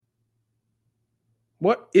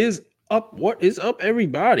What is up? What is up,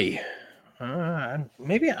 everybody?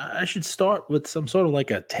 Maybe I should start with some sort of like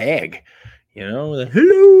a tag, hello,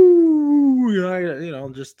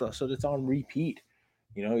 just so that it's on repeat.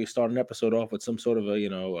 You start an episode off with some sort of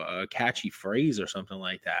a catchy phrase or something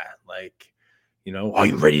like that. Like, are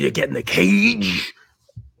you ready to get in the cage?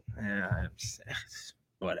 Yeah,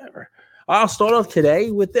 whatever. I'll start off today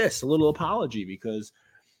with this a little apology because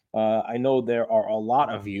I know there are a lot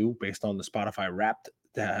of you, based on the Spotify Wrapped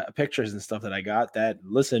pictures and stuff that I got, that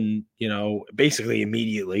listen, basically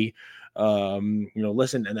immediately.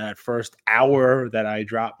 Listen in that first hour that I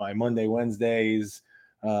drop my Monday, Wednesdays,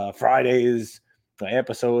 Fridays, my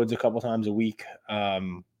episodes a couple times a week.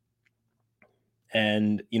 And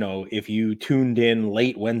if you tuned in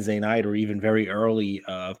late Wednesday night or even very early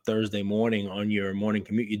Thursday morning on your morning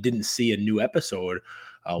commute, you didn't see a new episode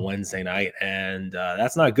Wednesday night, and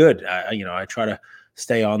that's not good. I try to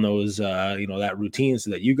stay on those that routine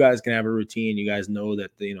so that you guys can have a routine. You guys know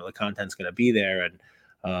that the content's going to be there,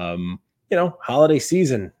 and holiday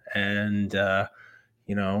season, and I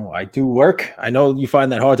do work. I know you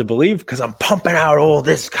find that hard to believe because I'm pumping out all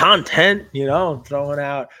this content, throwing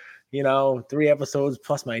out 3 episodes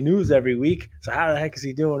plus my news every week. So how the heck is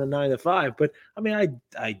he doing a 9 to 5? But I mean,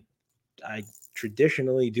 I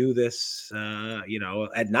traditionally do this,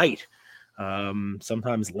 at night,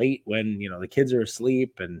 sometimes late when, the kids are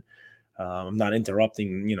asleep and I'm not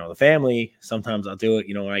interrupting, the family. Sometimes I'll do it,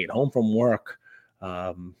 when I get home from work.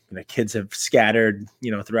 The kids have scattered,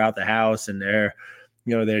 throughout the house, and they're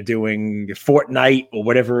doing Fortnite or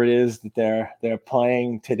whatever it is that they're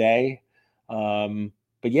playing today.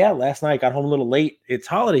 But yeah, last night got home a little late. It's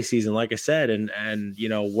holiday season, like I said, and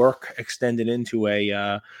work extended into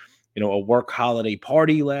a work holiday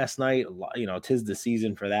party last night. 'Tis the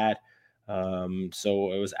season for that.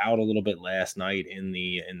 So I was out a little bit last night in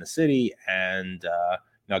the city, and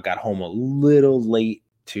got home a little late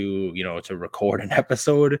to record an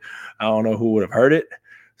episode. I don't know who would have heard it.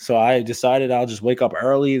 So I decided I'll just wake up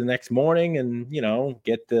early the next morning and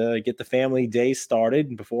get the family day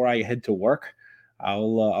started before I head to work.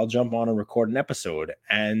 I'll jump on and record an episode,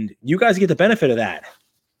 and you guys get the benefit of that.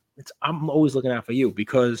 I'm always looking out for you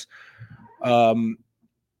because, the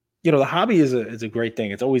hobby is a great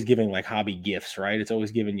thing. It's always giving like hobby gifts, right? It's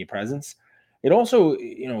always giving you presents. It also,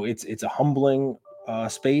 it's a humbling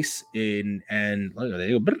space and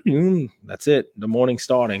that's it. The morning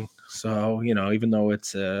starting. So, even though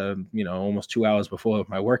it's, almost 2 hours before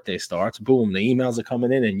my workday starts, boom, the emails are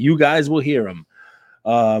coming in and you guys will hear them.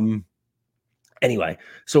 Anyway,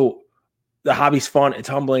 so the hobby's fun. It's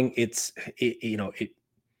humbling. It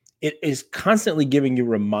is constantly giving you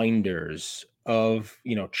reminders of,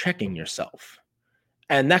 checking yourself.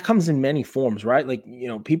 And that comes in many forms, right? Like,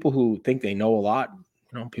 people who think they know a lot,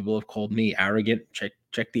 people have called me arrogant.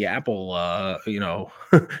 Check the Apple,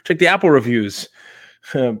 check the Apple reviews.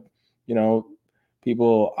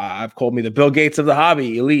 People I've called me the Bill Gates of the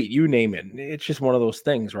hobby, elite, you name it. It's just one of those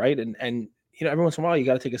things, right? And every once in a while, you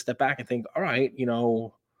got to take a step back and think, all right,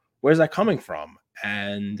 where's that coming from?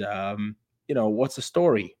 And, what's the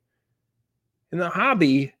story? In the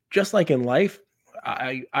hobby, just like in life,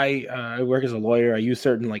 I work as a lawyer. I use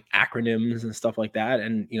certain like acronyms and stuff like that.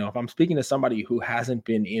 And, if I'm speaking to somebody who hasn't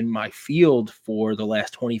been in my field for the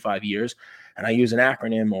last 25 years, and I use an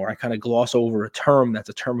acronym or I kind of gloss over a term that's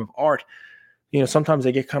a term of art, sometimes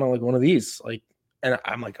they get kind of like one of these, like, and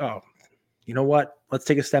I'm like, oh, you know what? Let's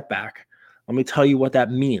take a step back. Let me tell you what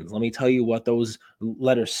that means. Let me tell you what those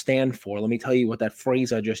letters stand for. Let me tell you what that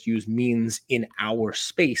phrase I just used means in our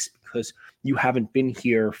space, because you haven't been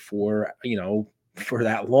here for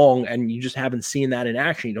that long and you just haven't seen that in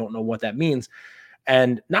action. You don't know what that means.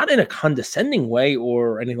 And not in a condescending way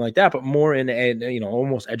or anything like that, but more in a,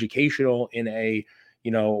 almost educational, in a,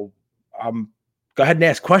 go ahead and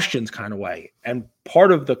ask questions kind of way. And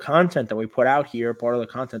part of the content that we put out here, part of the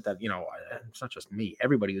content that, it's not just me,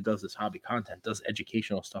 everybody who does this hobby content does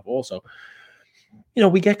educational stuff also.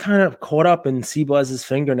 We get kind of caught up in C-Buzz's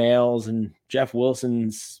fingernails and Jeff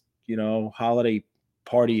Wilson's, holiday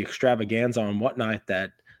party extravaganza and whatnot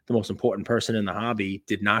that the most important person in the hobby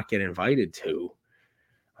did not get invited to.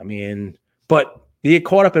 I mean, but you get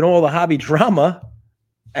caught up in all the hobby drama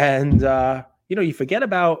and, you forget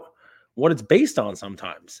about what it's based on.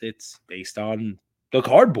 Sometimes it's based on the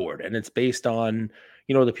cardboard, and it's based on,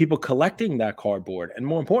 the people collecting that cardboard. And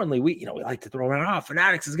more importantly, we like to throw around,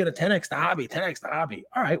 Fanatics is going to 10x the hobby, 10x the hobby.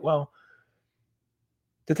 All right, well,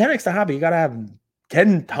 to 10x the hobby, you got to have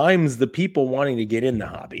 10 times the people wanting to get in the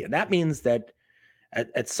hobby. And that means that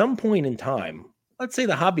at some point in time, let's say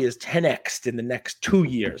the hobby is 10x'd in the next 2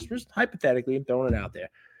 years, just hypothetically, I'm throwing it out there.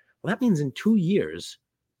 Well, that means in 2 years,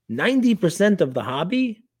 90% of the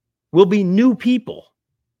hobby will be new people.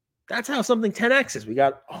 That's how something 10X's. We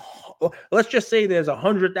got, let's just say there's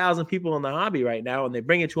 100,000 people in the hobby right now, and they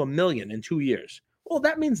bring it to 1 million in 2 years. Well,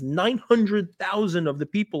 that means 900,000 of the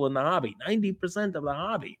people in the hobby, 90% of the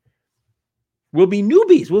hobby, will be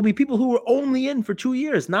newbies, will be people who were only in for 2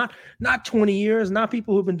 years, not 20 years, not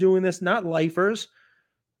people who've been doing this, not lifers.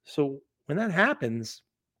 So when that happens,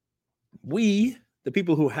 we, the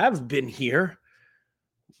people who have been here,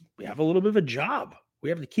 we have a little bit of a job. We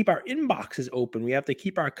have to keep our inboxes open. We have to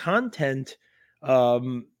keep our content,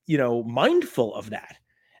 mindful of that.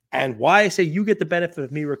 And why I say you get the benefit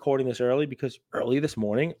of me recording this early, because early this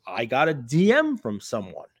morning, I got a DM from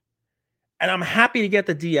someone. And I'm happy to get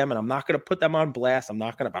the DM, and I'm not going to put them on blast. I'm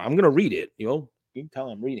going to read it. You can tell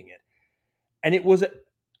I'm reading it. And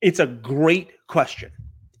it's a great question.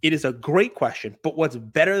 It is a great question. But what's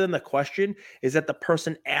better than the question is that the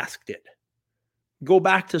person asked it. Go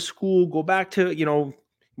back to school, go back to,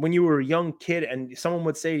 when you were a young kid and someone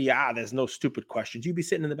would say to you, there's no stupid questions. You'd be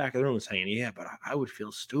sitting in the back of the room saying, yeah, but I would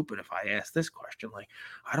feel stupid if I asked this question. Like,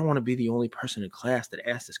 I don't want to be the only person in class that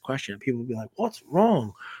asked this question. And people would be like, what's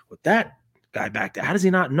wrong with that guy back there? How does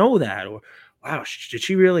he not know that? Or, wow, did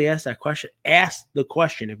she really ask that question? Ask the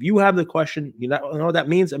question. If you have the question, you know what that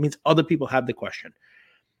means? That means other people have the question.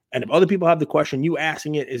 And if other people have the question, you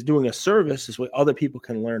asking it is doing a service, is what other people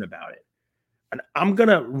can learn about it. And I'm going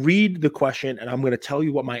to read the question and I'm going to tell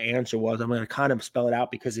you what my answer was. I'm going to kind of spell it out,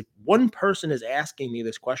 because if one person is asking me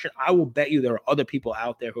this question, I will bet you there are other people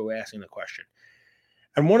out there who are asking the question.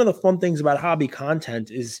 And one of the fun things about hobby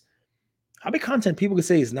content is people can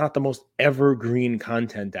say is not the most evergreen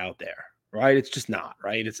content out there, right? It's just not,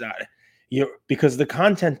 right? It's not, because the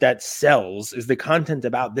content that sells is the content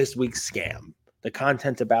about this week's scam. The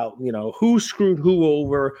content about, who screwed who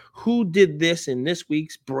over, who did this in this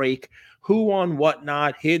week's break, who on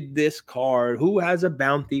whatnot hid this card, who has a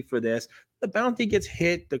bounty for this. The bounty gets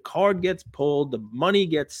hit, the card gets pulled, the money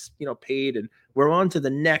gets, paid, and we're on to the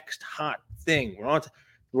next hot thing.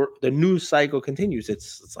 The news cycle continues.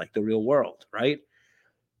 It's like the real world, right?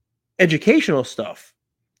 Educational stuff,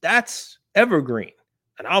 that's evergreen.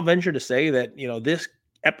 And I'll venture to say that, this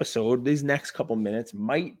episode, these next couple minutes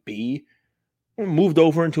might be moved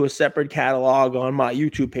over into a separate catalog on my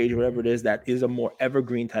YouTube page, or whatever it is, that is a more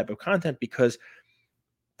evergreen type of content. Because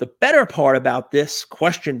the better part about this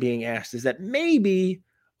question being asked is that maybe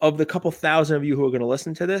of the couple thousand of you who are going to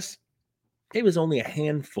listen to this, it was only a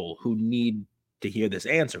handful who need to hear this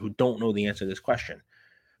answer, who don't know the answer to this question.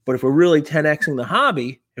 But if we're really 10Xing the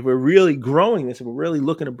hobby, if we're really growing this, if we're really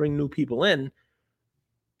looking to bring new people in,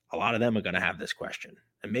 a lot of them are going to have this question.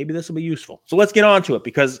 And maybe this will be useful. So let's get on to it,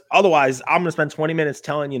 because otherwise I'm going to spend 20 minutes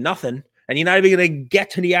telling you nothing, and you're not even going to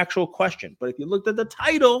get to the actual question. But if you looked at the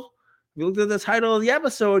title, of the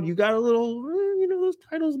episode, you got a little, those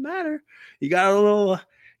titles matter. You got a little, a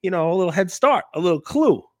little head start, a little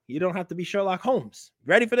clue. You don't have to be Sherlock Holmes.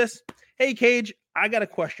 Ready for this? Hey, Cage, I got a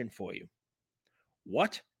question for you.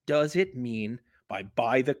 What does it mean by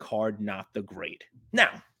buy the card, not the grade?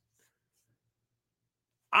 Now,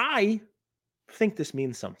 I think this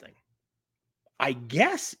means something. I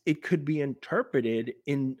guess it could be interpreted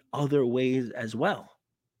in other ways as well.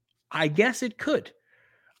 I guess it could.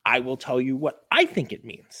 I will tell you what I think it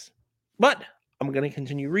means, but I'm going to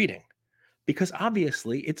continue reading, because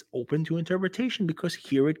obviously it's open to interpretation, because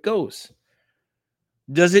here it goes.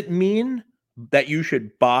 Does it mean that you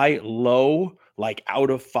should buy low, like out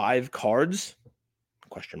of 5 cards?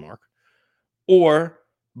 Question mark. Or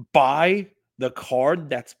buy the card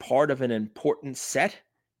that's part of an important set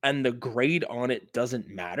and the grade on it doesn't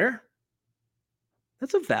matter?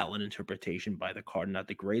 That's a valid interpretation by the card, not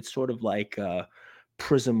the grade. Sort of like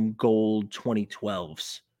Prism Gold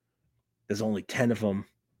 2012s. There's only 10 of them,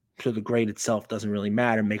 so the grade itself doesn't really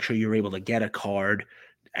matter. Make sure you're able to get a card,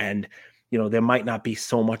 and there might not be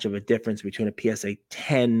so much of a difference between a PSA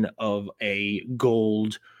 10 of a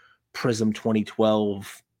gold Prism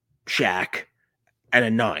 2012 Shaq and a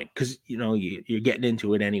 9, because you're getting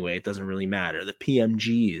into it anyway. It doesn't really matter. The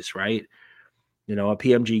PMGs, right? A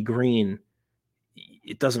PMG green,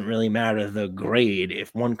 it doesn't really matter the grade.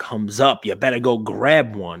 If one comes up, you better go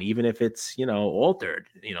grab one, even if it's altered,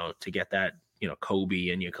 to get that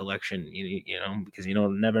Kobe in your collection, because you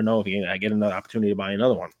don't never know if I get another opportunity to buy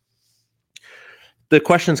another one. The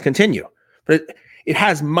questions continue, but it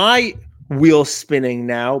has my wheel spinning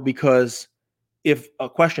now, because if a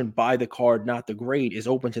question by the card, not the grade, is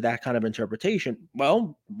open to that kind of interpretation,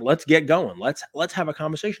 well, let's get going. Let's have a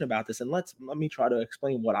conversation about this, and let me try to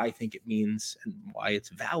explain what I think it means and why it's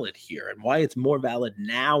valid here, and why it's more valid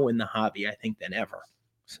now in the hobby, I think, than ever.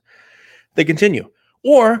 They continue.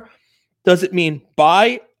 Or does it mean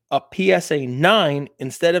buy a PSA 9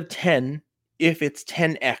 instead of 10 if it's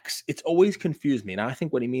 10x? It's always confused me. And I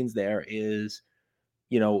think what he means there is,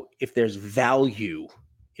 if there's value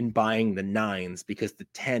in buying the 9s because the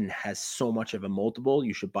 10 has so much of a multiple,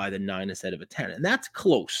 you should buy the 9 instead of a 10. And that's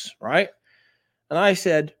close, right? And I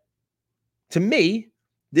said, to me,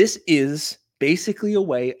 this is basically a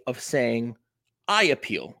way of saying eye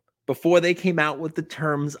appeal before they came out with the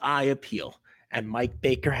terms eye appeal. And Mike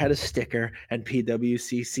Baker had a sticker and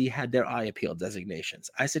PWCC had their eye appeal designations.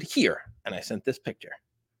 I said, here, and I sent this picture.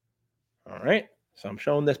 All right. So I'm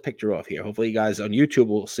showing this picture off here. Hopefully you guys on YouTube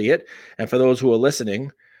will see it. And for those who are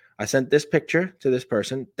listening, I sent this picture to this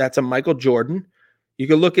person. That's a Michael Jordan. You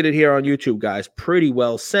can look at it here on YouTube, guys. Pretty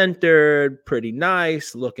well centered, pretty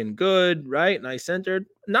nice, looking good, right? Nice centered.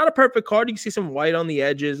 Not a perfect card. You can see some white on the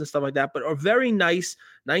edges and stuff like that, but a very nice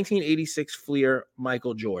 1986 Fleer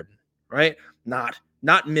Michael Jordan, right? Not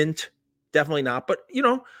mint, definitely not. But,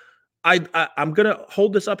 I'm going to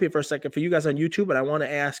hold this up here for a second for you guys on YouTube, and I want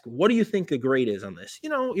to ask, what do you think the grade is on this?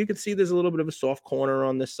 You can see there's a little bit of a soft corner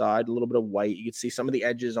on this side, a little bit of white. You can see some of the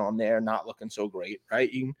edges on there not looking so great, right?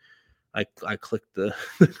 I clicked the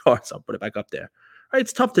cards. I'll put it back up there. Right,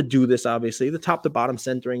 it's tough to do this, obviously. The top to bottom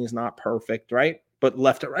centering is not perfect, right? But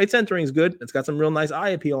left to right centering is good. It's got some real nice eye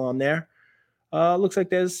appeal on there. Looks like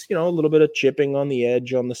there's, a little bit of chipping on the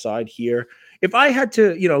edge on the side here. If I had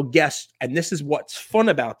to, guess, and this is what's fun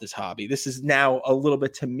about this hobby, this is now a little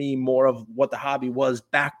bit to me more of what the hobby was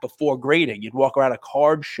back before grading. You'd walk around a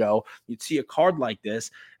card show, you'd see a card like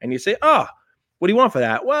this, and you'd say, what do you want for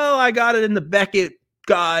that? Well, I got it in the Beckett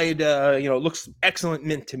guide. It looks excellent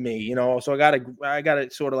mint to me, so I got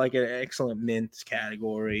it sort of like an excellent mint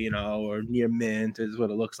category, or near mint is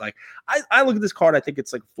what it looks like. I look at this card, I think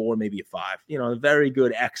it's like 4, maybe a 5, a very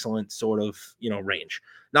good, excellent sort of, range.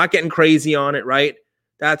 Not getting crazy on it, right?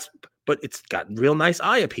 But it's got real nice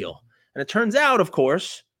eye appeal. And it turns out, of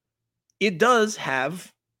course, it does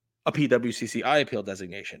have a PWCC eye appeal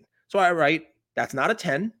designation. So I write, that's not a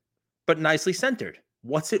 10, but nicely centered.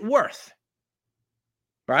 What's it worth?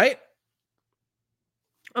 Right?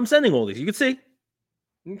 I'm sending all these. You can see.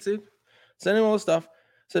 Sending all this stuff.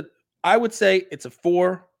 So I would say it's a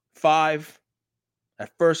 4, 5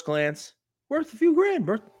 at first glance. Worth a few grand,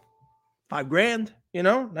 worth $5,000,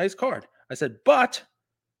 nice card. I said, but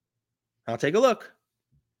I'll take a look.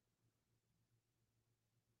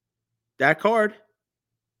 That card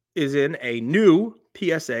is in a new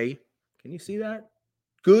PSA. Can you see that?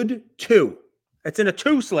 Good 2. It's in a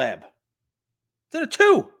 2 slab. It's in a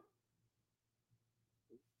 2.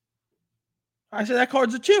 I said, that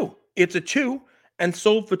card's a 2. It's a 2 and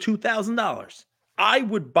sold for $2,000. I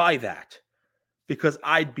would buy that because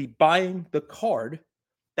I'd be buying the card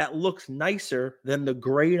that looks nicer than the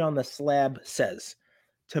grade on the slab says.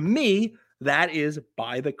 To me, that is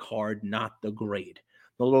buy the card, not the grade.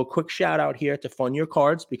 A little quick shout out here to Fun Your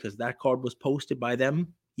Cards because that card was posted by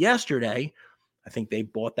them yesterday. I think they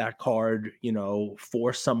bought that card,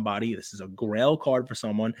 for somebody. This is a Grail card for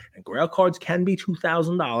someone, and Grail cards can be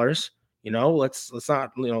 $2,000. Let's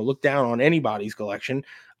not, look down on anybody's collection.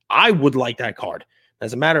 I would like that card.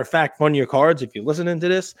 As a matter of fact, Fun Your Cards, if you're listening to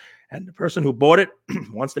this and the person who bought it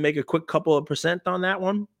wants to make a quick couple of % on that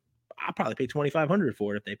one, I'll probably pay $2,500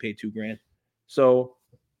 for it if they paid $2,000. So,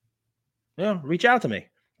 reach out to me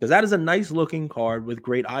because that is a nice looking card with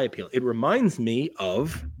great eye appeal. It reminds me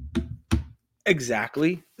of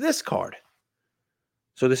exactly this card.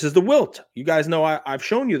 So this is the Wilt. You guys know I've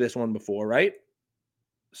shown you this one before, right?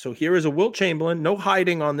 So here is a Wilt Chamberlain. No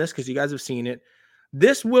hiding on this because you guys have seen it.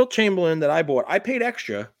 This Wilt Chamberlain that I bought, I paid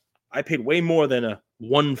extra. I paid way more than a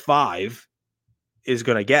 1.5 is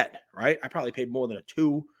going to get, right? I probably paid more than a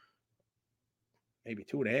 2, maybe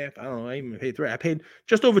 2.5. I don't know. I even paid 3. I paid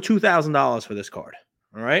just over $2,000 for this card,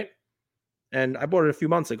 all right? And I bought it a few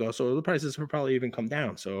months ago, so the prices will probably even come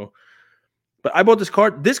down. So, but I bought this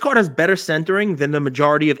card. This card has better centering than the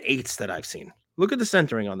majority of 8s that I've seen. Look at the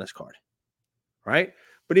centering on this card, right?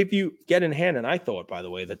 But if you get in hand, and I thought, by the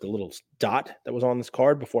way, that the little dot that was on this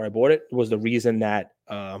card before I bought it was the reason that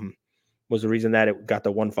it got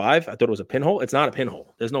the 1.5. I thought it was a pinhole. It's not a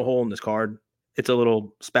pinhole. There's no hole in this card. It's a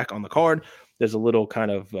little speck on the card. There's a little kind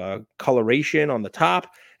of coloration on the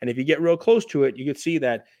top. And if you get real close to it, you can see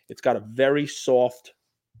that it's got a very soft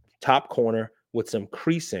top corner with some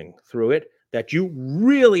creasing through it that you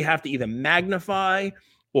really have to either magnify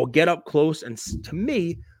or get up close. And to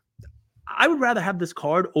me, I would rather have this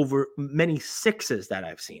card over many 6s that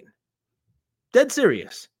I've seen. Dead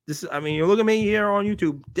serious. You look at me here on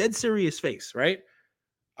YouTube, dead serious face, right?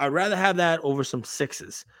 I'd rather have that over some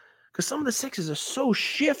 6s. because some of the 6s are so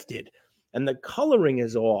shifted and the coloring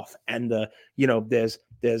is off and there's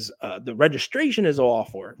the registration is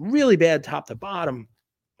off or really bad top to bottom.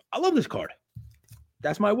 I love this card.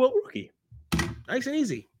 That's my Wilt rookie. Nice and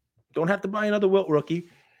easy. Don't have to buy another Wilt rookie.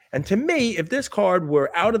 And to me, if this card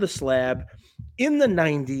were out of the slab in the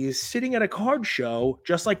 90s, sitting at a card show,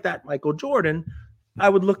 just like that Michael Jordan, I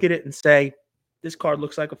would look at it and say, this card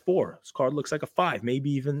looks like a 4. This card looks like a 5, maybe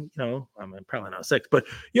even, probably not a 6. But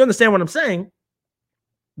you understand what I'm saying?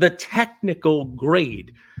 The technical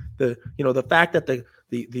grade, the fact that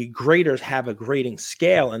the graders have a grading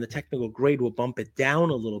scale and the technical grade will bump it down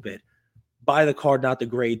a little bit. Buy the card, not the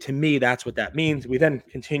grade. To me, that's what that means. We then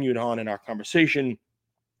continued on in our conversation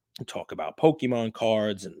to talk about Pokemon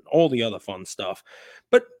cards and all the other fun stuff.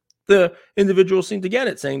 But the individuals seem to get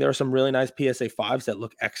it, saying there are some really nice PSA 5s that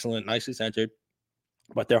look excellent, nicely centered,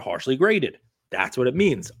 but they're harshly graded. That's what it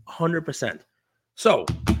means, 100%. So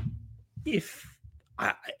if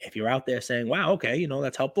you're out there saying, wow, okay,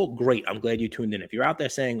 that's helpful, great. I'm glad you tuned in. If you're out there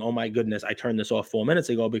saying, oh my goodness, I turned this off 4 minutes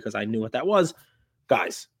ago because I knew what that was,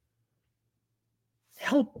 guys,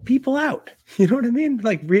 help people out. You know what I mean?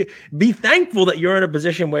 Like, be thankful that you're in a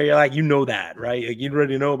position where you're like, that, right? Like, you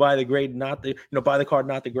already know by the grade, not the, by the card,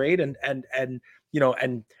 not the grade, and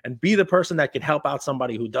be the person that can help out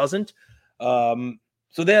somebody who doesn't.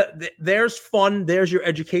 So there's fun. There's your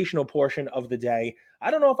educational portion of the day. I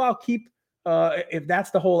don't know if I'll keep, if that's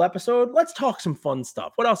the whole episode. Let's talk some fun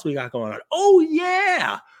stuff. What else we got going on? Oh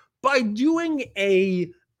yeah. By doing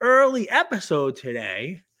a early episode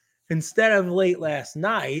today, instead of late last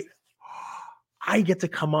night, I get to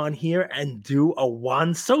come on here and do a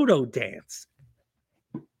Juan Soto dance.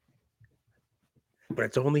 But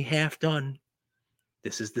it's only half done.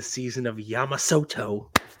 This is the season of Yamasoto.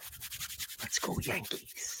 Let's go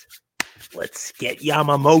Yankees. Let's get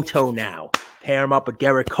Yamamoto now. Pair him up with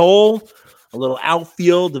Garrett Cole. A little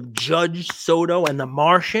outfield of Judge, Soto, and the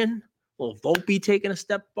Martian. A little Volpe taking a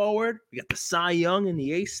step forward. We got the Cy Young in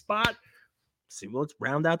the ace spot. See, let's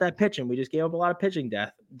round out that pitching. We just gave up a lot of pitching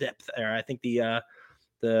depth there. I think the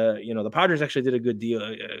Padres actually did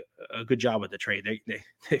a good job with the trade.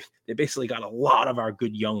 They basically got a lot of our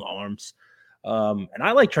good young arms. And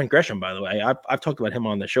I like Trent Gresham, by the way. I've talked about him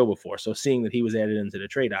on the show before. So seeing that he was added into the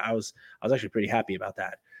trade, I was actually pretty happy about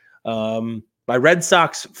that. My Red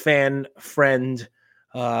Sox fan friend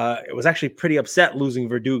it was actually pretty upset losing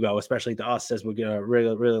Verdugo, especially to us, as we're gonna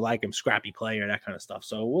really, really like him, scrappy player, that kind of stuff.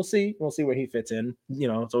 So we'll see where he fits in.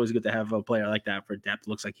 It's always good to have a player like that for depth.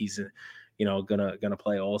 Looks like he's gonna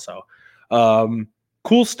play also.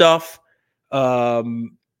 Cool stuff.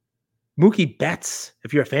 Mookie Betts,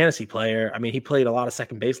 if you're a fantasy player, I mean, he played a lot of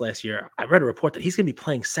second base last year. I read a report that he's gonna be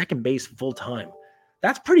playing second base full time.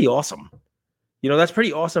 That's pretty awesome. That's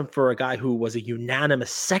pretty awesome for a guy who was a unanimous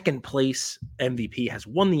second place MVP, has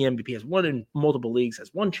won the MVP, has won in multiple leagues,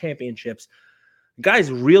 has won championships. The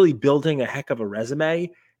guy's really building a heck of a resume.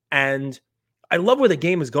 And I love where the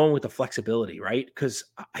game is going with the flexibility, right? Because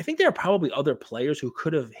I think there are probably other players who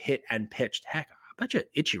could have hit and pitched. Heck, I bet you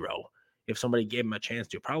Ichiro, if somebody gave him a chance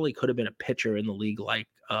to, probably could have been a pitcher in the league like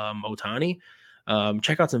Ohtani.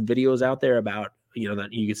 Check out some videos out there about, that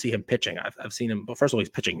you can see him pitching. I've seen him. But first of all, he's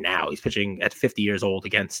pitching now. He's pitching at 50 years old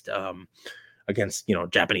against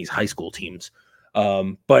Japanese high school teams.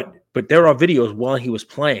 But there are videos while he was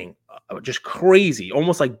playing, just crazy,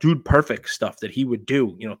 almost like Dude Perfect stuff that he would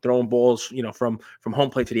do. Throwing balls, from home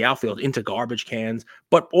plate to the outfield into garbage cans,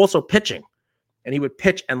 but also pitching. And he would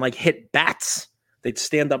pitch and like hit bats. They'd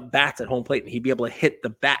stand up bats at home plate, and he'd be able to hit the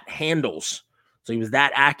bat handles. So he was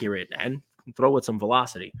that accurate and throw with some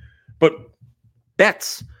velocity. But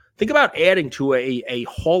Betts, think about adding to a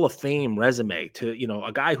Hall of Fame resume to,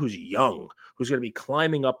 a guy who's young, who's going to be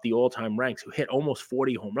climbing up the all-time ranks, who hit almost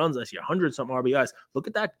 40 home runs last year, 100-something RBIs. Look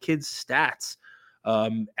at that kid's stats.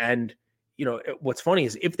 And what's funny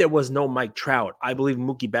is if there was no Mike Trout, I believe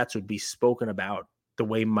Mookie Betts would be spoken about the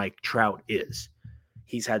way Mike Trout is.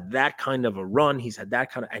 He's had that kind of a run. He's had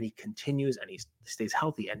that kind of, and he continues and he stays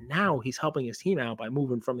healthy. And now he's helping his team out by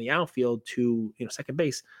moving from the outfield to, second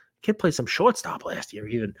base. Kid played some shortstop last year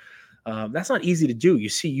even. That's not easy to do. You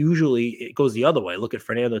see, usually it goes the other way. Look at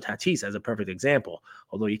Fernando Tatis as a perfect example,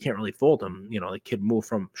 although you can't really fault him. The kid moved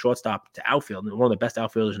from shortstop to outfield, and one of the best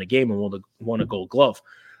outfielders in the game, and won a Gold Glove.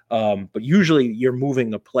 But usually you're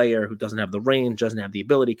moving a player who doesn't have the range, doesn't have the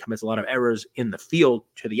ability, commits a lot of errors in the field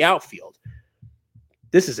to the outfield.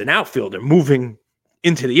 This is an outfielder moving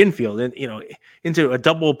into the infield and, into a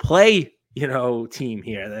double play, team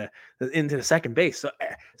here, into the second base.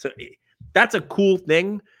 So that's a cool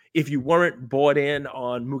thing. If you weren't bought in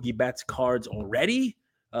on Mookie Betts cards already,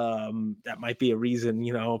 That might be a reason,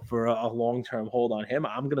 for a long-term hold on him.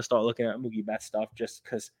 I'm going to start looking at Mookie Betts stuff just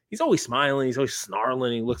because he's always smiling. He's always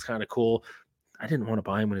snarling. He looks kind of cool. I didn't want to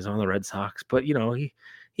buy him when he's on the Red Sox, but,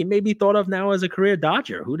 he may be thought of now as a career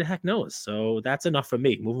Dodger. Who the heck knows? So that's enough for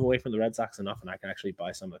me. Moving away from the Red Sox enough, and I can actually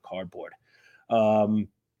buy some of the cardboard. So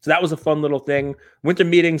that was a fun little thing. Winter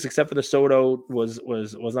meetings, except for the Soto, was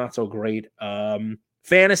not so great.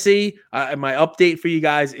 Fantasy, my update for you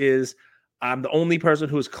guys is I'm the only person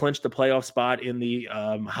who's clinched the playoff spot in the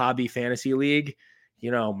hobby fantasy league.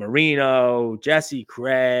 Marino, Jesse,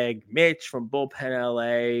 Craig, Mitch from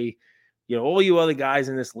Bullpen LA, all you other guys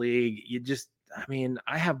in this league.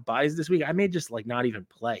 I have buys this week. I may just not even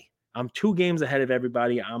play. I'm 2 games ahead of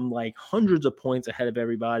everybody. I'm like hundreds of points ahead of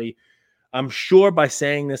everybody. I'm sure by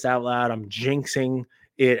saying this out loud, I'm jinxing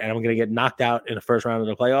it and I'm going to get knocked out in the first round of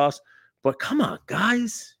the playoffs. But come on,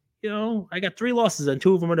 guys. I got 3 losses and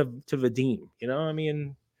 2 of them are to Vadim. And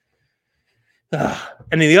in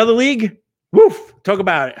the other league, woof, talk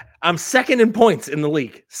about it. I'm second in points in the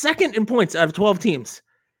league. Second in points out of 12 teams.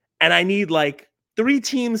 And I need 3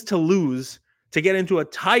 teams to lose to get into a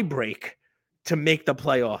tie break to make the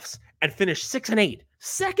playoffs and finish 6-8.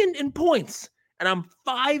 Second in points. And I'm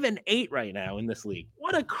 5-8 right now in this league.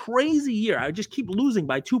 What a crazy year. I just keep losing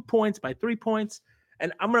by 2 points, by 3 points.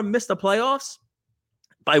 And I'm going to miss the playoffs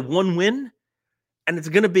by 1 win. And it's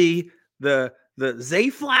going to be the Zay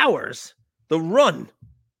Flowers, the run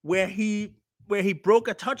where he broke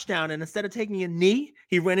a touchdown. And instead of taking a knee,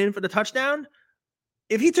 he ran in for the touchdown.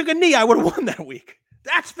 If he took a knee, I would have won that week.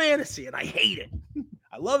 That's fantasy. And I hate it.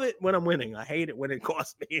 I love it when I'm winning. I hate it when it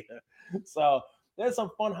costs me. So there's some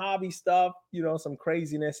fun hobby stuff, some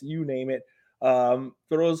craziness, you name it. For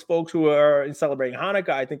those folks who are celebrating Hanukkah,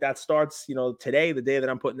 I think that starts, today, the day that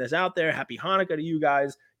I'm putting this out there. Happy Hanukkah to you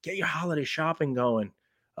guys. Get your holiday shopping going.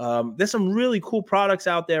 There's some really cool products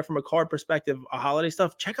out there from a card perspective, holiday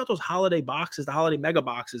stuff. Check out those holiday boxes, the holiday mega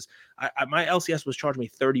boxes. My LCS was charging me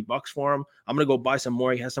 $30 for them. I'm going to go buy some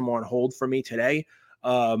more. He has some more on hold for me today.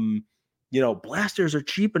 Blasters are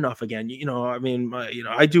cheap enough again.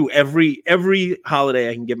 I do every holiday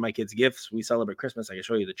I can give my kids gifts. We celebrate Christmas. I can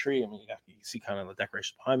show you the tree. You can see kind of the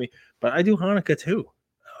decorations behind me, but I do Hanukkah too.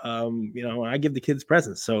 I give the kids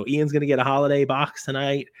presents. So Ian's going to get a holiday box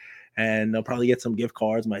tonight and they'll probably get some gift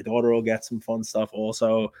cards. My daughter will get some fun stuff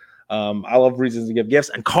also. I love reasons to give gifts,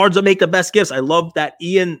 and cards will make the best gifts. I love that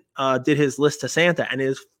Ian did his list to Santa and it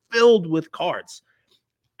is filled with cards.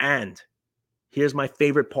 And here's my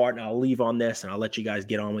favorite part, and I'll leave on this, and I'll let you guys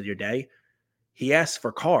get on with your day. He asked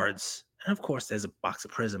for cards, and of course, there's a box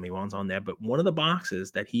of Prism he wants on there, but one of the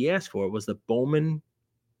boxes that he asked for was the Bowman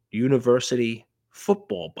University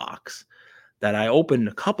football box that I opened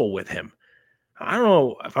a couple with him. I don't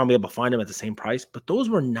know if I'll be able to find them at the same price, but those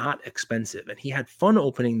were not expensive, and he had fun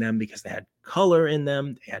opening them because they had color in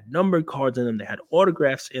them, they had numbered cards in them, they had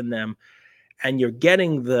autographs in them. And you're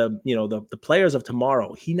getting the players of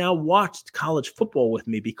tomorrow. He now watched college football with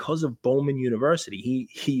me because of Bowman University.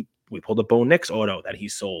 We pulled a Bo Nix auto that he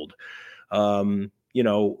sold.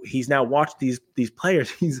 He's now watched these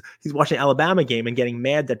players. He's watching the Alabama game and getting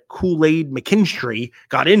mad that Kool-Aid McKinstry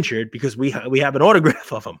got injured because we have an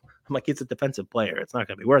autograph of him. I'm like, it's a defensive player. It's not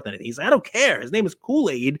going to be worth anything. He's like, I don't care. His name is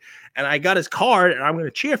Kool-Aid, and I got his card, and I'm going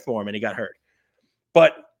to cheer for him, and he got hurt.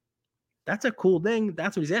 But that's a cool thing.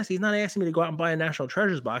 That's what he's asking. He's not asking me to go out and buy a National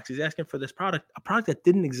Treasures box. He's asking for this product, a product that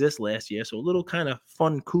didn't exist last year. So a little kind of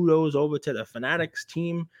fun kudos over to the Fanatics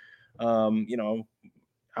team. I'm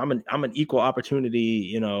an equal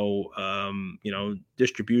opportunity,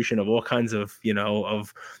 distribution of all kinds of,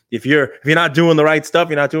 of if you're not doing the right stuff,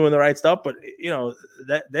 you're not doing the right stuff. But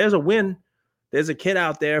there's a win. There's a kid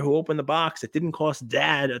out there who opened the box. It didn't cost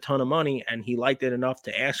dad a ton of money, and he liked it enough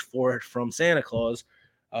to ask for it from Santa Claus.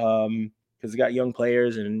 Because he got young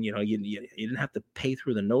players, and you didn't have to pay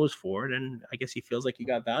through the nose for it, and I guess he feels like you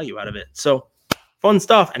got value out of it. So fun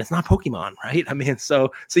stuff, and it's not Pokemon, right?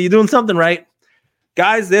 So you're doing something right,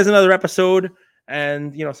 guys. There's another episode,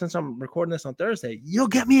 and since I'm recording this on Thursday, you'll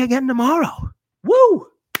get me again tomorrow. Woo!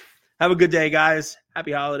 Have a good day, guys.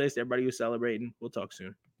 Happy holidays to everybody who's celebrating. We'll talk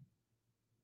soon.